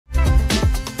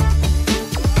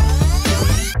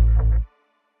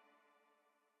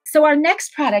So our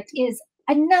next product is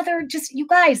another, just you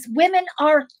guys, women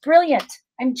are brilliant.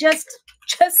 I'm just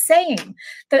saying,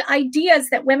 the ideas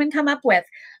that women come up with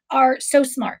are so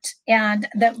smart. And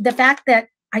the fact that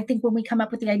I think when we come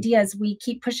up with the ideas, we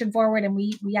keep pushing forward and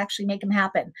we actually make them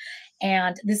happen.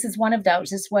 And this is one of those.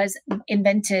 This was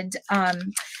invented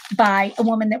by a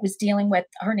woman that was dealing with,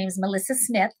 her name is Melissa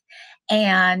Smith.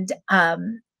 And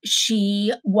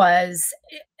she was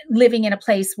living in a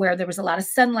place where there was a lot of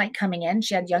sunlight coming in.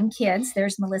 She had young kids.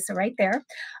 There's Melissa right there.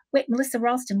 Wait, Melissa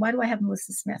Ralston. Why do I have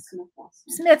Melissa Smith?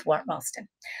 Smith Ralston.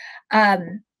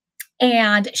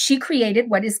 And she created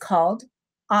what is called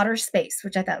OtterSpace,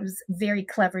 which I thought was a very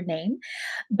clever name.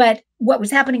 But what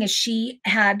was happening is she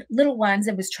had little ones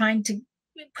and was trying to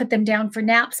put them down for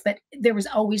naps, but there was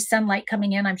always sunlight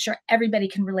coming in. I'm sure everybody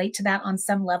can relate to that on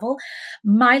some level.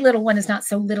 My little one is not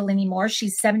so little anymore.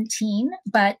 She's 17,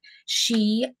 but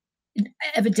she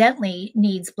evidently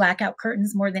needs blackout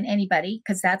curtains more than anybody,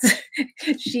 because that's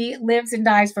she lives and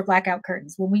dies for blackout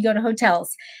curtains. When we go to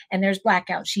hotels and there's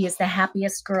blackout, she is the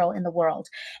happiest girl in the world.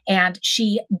 And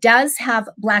she does have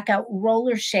blackout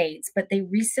roller shades, but they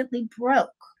recently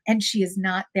broke, and she has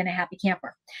not been a happy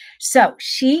camper. So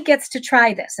she gets to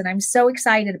try this, and I'm so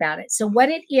excited about it. So what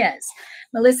it is,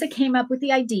 Melissa came up with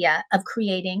the idea of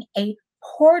creating a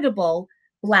portable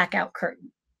blackout curtain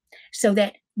so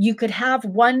that you could have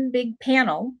one big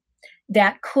panel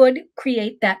that could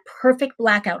create that perfect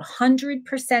blackout,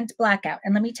 100% blackout.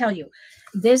 And let me tell you,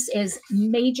 this is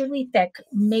majorly thick,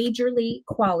 majorly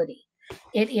quality.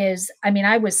 It is, I mean,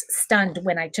 I was stunned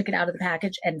when I took it out of the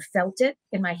package and felt it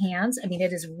in my hands. I mean,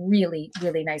 it is really,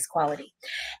 really nice quality.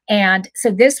 And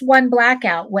so this one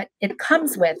blackout, what it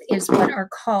comes with is what are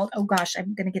called, oh gosh,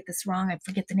 I'm going to get this wrong. I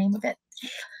forget the name of it.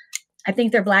 I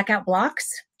think they're blackout blocks.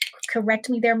 Correct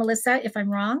me there, Melissa, if I'm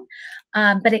wrong.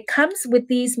 But it comes with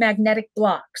these magnetic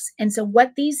blocks. And so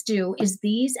what these do is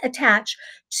these attach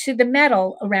to the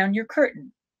metal around your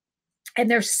curtain. And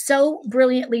they're so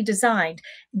brilliantly designed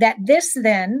that this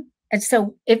then, and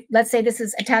so if, let's say this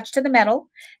is attached to the metal,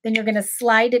 then you're going to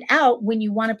slide it out when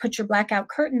you want to put your blackout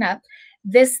curtain up.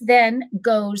 This then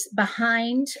goes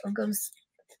behind, or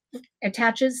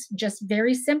attaches just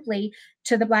very simply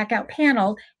to the blackout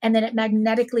panel, and then it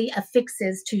magnetically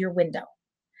affixes to your window.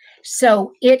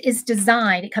 So it is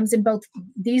designed, it comes in both,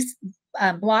 these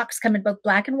blocks come in both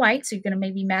black and white, so you're going to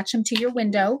maybe match them to your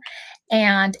window.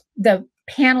 And the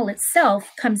panel itself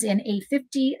comes in a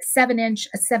 57-inch,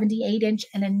 a 78-inch,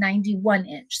 and a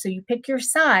 91-inch. So you pick your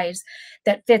size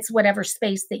that fits whatever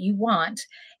space that you want.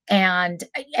 And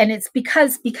it's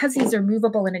because these are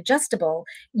movable and adjustable,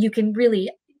 you can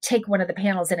really take one of the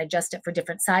panels and adjust it for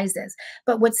different sizes.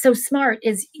 But what's so smart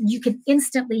is you can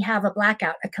instantly have a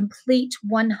blackout, a complete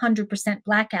 100%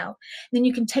 blackout. Then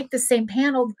you can take the same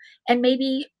panel and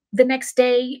maybe the next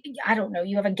day, I don't know,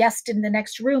 you have a guest in the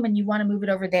next room and you want to move it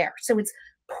over there. So it's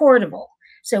portable.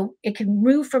 So it can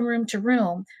move from room to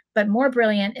room, but more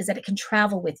brilliant is that it can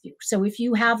travel with you. So if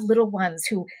you have little ones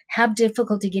who have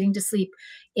difficulty getting to sleep,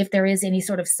 if there is any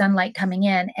sort of sunlight coming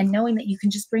in, and knowing that you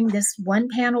can just bring this one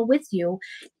panel with you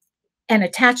and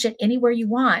attach it anywhere you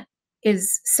want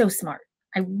is so smart.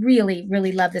 I really,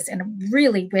 really love this, and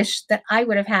really wish that I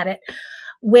would have had it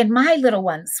when my little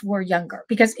ones were younger,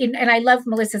 because and I love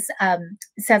Melissa's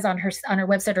says on her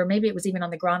website, or maybe it was even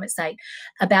on the Grommet site,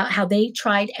 about how they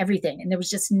tried everything and there was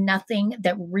just nothing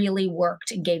that really worked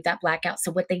and gave that blackout.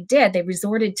 So what they did, they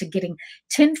resorted to getting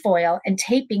tinfoil and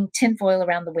taping tinfoil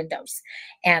around the windows.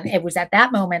 And it was at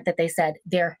that moment that they said,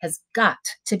 there has got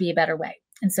to be a better way.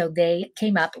 And so they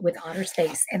came up with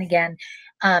OtterSpace. And again,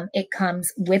 it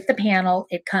comes with the panel,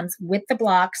 it comes with the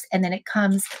blocks, and then it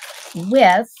comes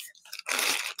with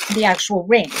the actual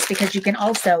rings, because you can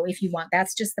also, if you want,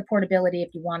 that's just the portability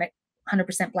if you want it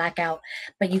 100% blackout,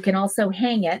 but you can also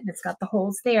hang it, and it's got the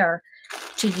holes there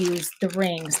to use the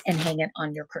rings and hang it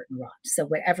on your curtain rod. So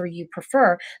whatever you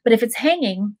prefer. But if it's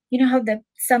hanging, you know how the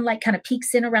sunlight kind of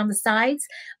peeks in around the sides?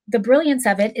 The brilliance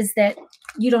of it is that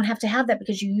you don't have to have that,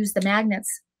 because you use the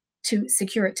magnets to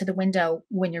secure it to the window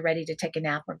when you're ready to take a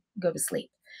nap or go to sleep.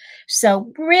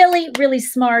 So really, really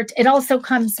smart. It also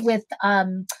comes with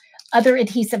other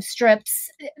adhesive strips.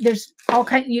 There's all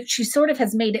kinds. She sort of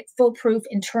has made it foolproof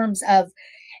in terms of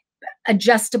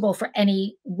adjustable for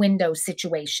any window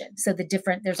situation. So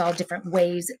there's all different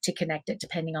ways to connect it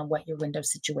depending on what your window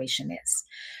situation is.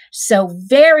 So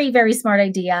very, very smart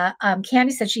idea.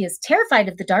 Candy says she is terrified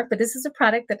of the dark, but this is a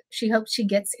product that she hopes she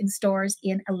gets in stores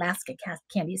in Alaska.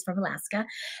 Candy is from Alaska.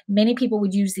 Many people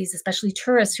would use these, especially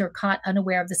tourists who are caught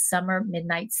unaware of the summer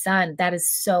midnight sun. That is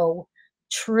so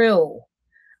true.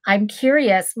 I'm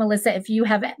curious, Melissa, if you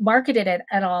have marketed it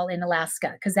at all in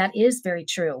Alaska, because that is very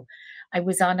true. I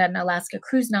was on an Alaska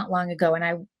cruise not long ago,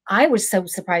 and I was so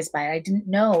surprised by it. I didn't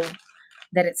know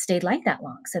that it stayed like that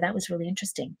long. So that was really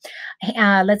interesting.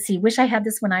 Let's see. Wish I had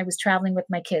this when I was traveling with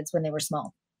my kids when they were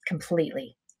small.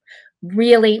 Completely.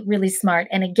 Really, really smart.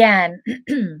 And again,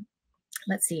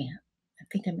 let's see. I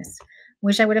think I missed.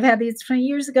 Wish I would have had these 20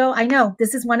 years ago. I know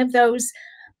this is one of those.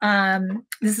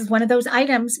 This is one of those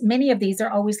items. Many of these are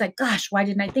always like, gosh, why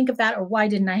didn't I think of that? Or why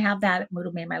didn't I have that? It would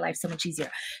have made my life so much easier.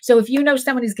 So if you know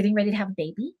someone who's getting ready to have a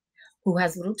baby, who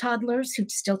has little toddlers who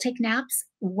still take naps,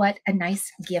 what a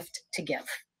nice gift to give.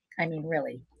 I mean,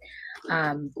 really.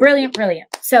 Brilliant, brilliant.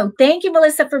 So thank you,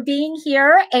 Melissa, for being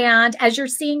here. And as you're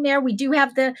seeing there, we do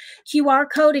have the QR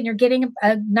code, and you're getting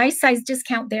a nice size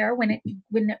discount there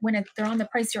they're on the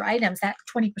price of your items. That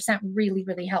 20% really,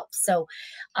 really helps. So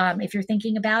if you're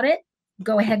thinking about it,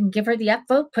 go ahead and give her the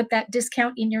upvote. Put that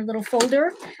discount in your little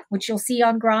folder, which you'll see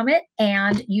on Grommet,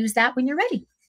 and use that when you're ready.